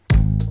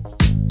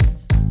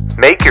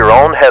Make your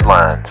own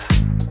headlines.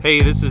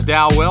 Hey, this is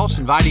Dow Welsh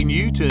inviting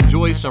you to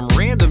enjoy some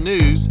random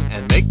news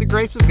and make the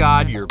grace of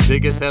God your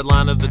biggest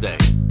headline of the day.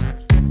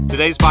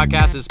 Today's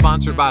podcast is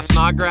sponsored by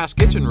Snodgrass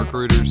Kitchen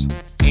Recruiters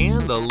and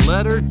the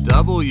letter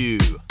W.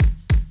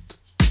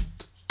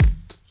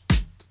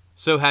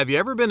 So have you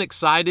ever been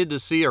excited to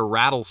see a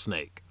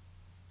rattlesnake?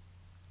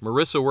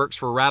 Marissa works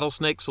for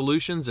Rattlesnake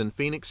Solutions in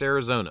Phoenix,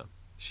 Arizona.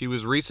 She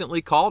was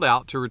recently called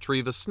out to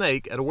retrieve a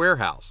snake at a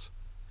warehouse.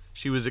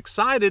 She was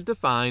excited to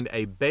find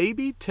a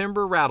baby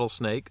timber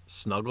rattlesnake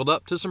snuggled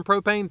up to some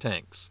propane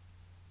tanks.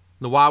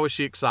 Now, why was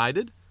she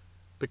excited?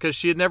 Because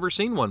she had never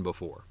seen one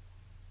before.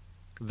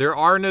 There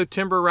are no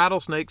timber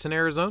rattlesnakes in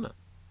Arizona.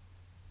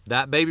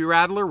 That baby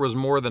rattler was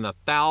more than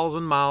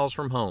 1,000 miles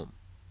from home.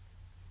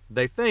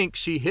 They think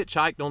she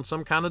hitchhiked on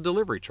some kind of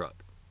delivery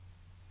truck,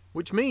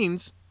 which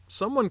means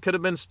someone could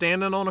have been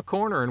standing on a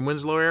corner in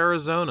Winslow,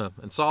 Arizona,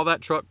 and saw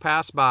that truck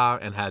pass by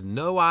and had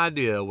no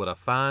idea what a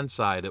fine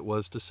sight it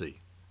was to see.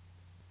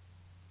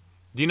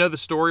 Do you know the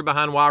story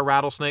behind why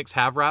rattlesnakes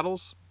have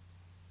rattles?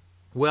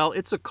 Well,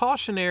 it's a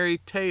cautionary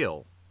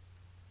tale.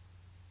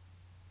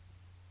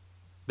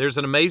 There's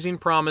an amazing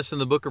promise in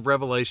the book of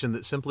Revelation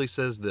that simply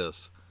says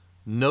this: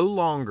 no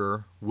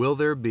longer will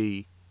there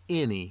be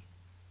any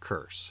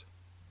curse.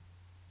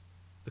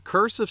 The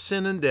curse of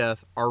sin and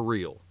death are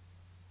real.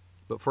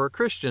 But for a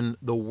Christian,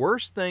 the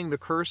worst thing the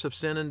curse of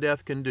sin and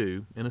death can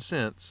do, in a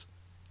sense,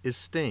 is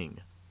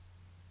sting.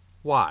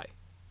 Why?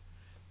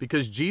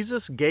 Because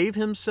Jesus gave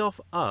himself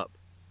up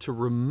to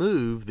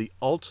remove the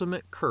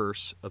ultimate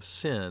curse of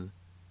sin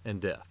and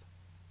death.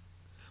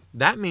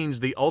 That means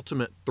the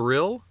ultimate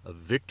thrill of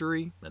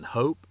victory and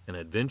hope and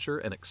adventure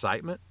and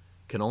excitement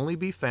can only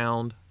be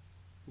found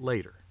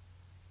later.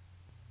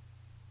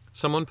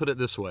 Someone put it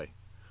this way: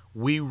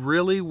 we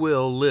really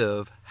will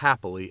live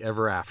happily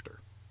ever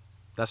after.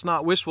 That's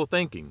not wishful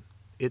thinking.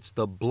 It's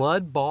the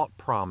blood-bought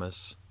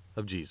promise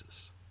of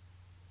Jesus.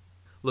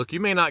 Look, you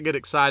may not get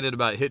excited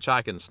about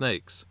hitchhiking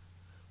snakes,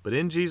 but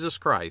in Jesus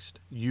Christ,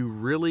 you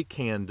really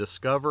can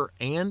discover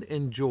and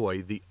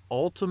enjoy the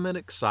ultimate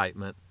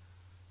excitement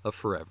of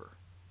forever.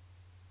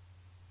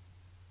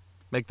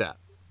 Make that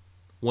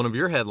one of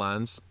your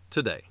headlines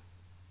today.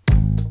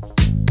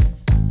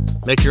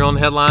 Make Your Own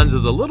Headlines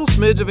is a little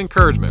smidge of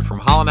encouragement from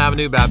Holland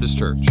Avenue Baptist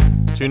Church.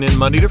 Tune in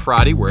Monday to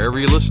Friday wherever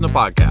you listen to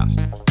podcasts.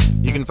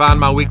 You can find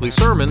my weekly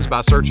sermons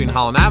by searching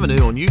Holland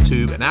Avenue on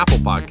YouTube and Apple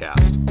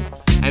Podcasts.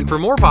 And for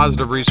more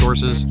positive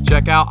resources,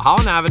 check out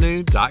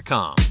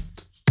hollandavenue.com.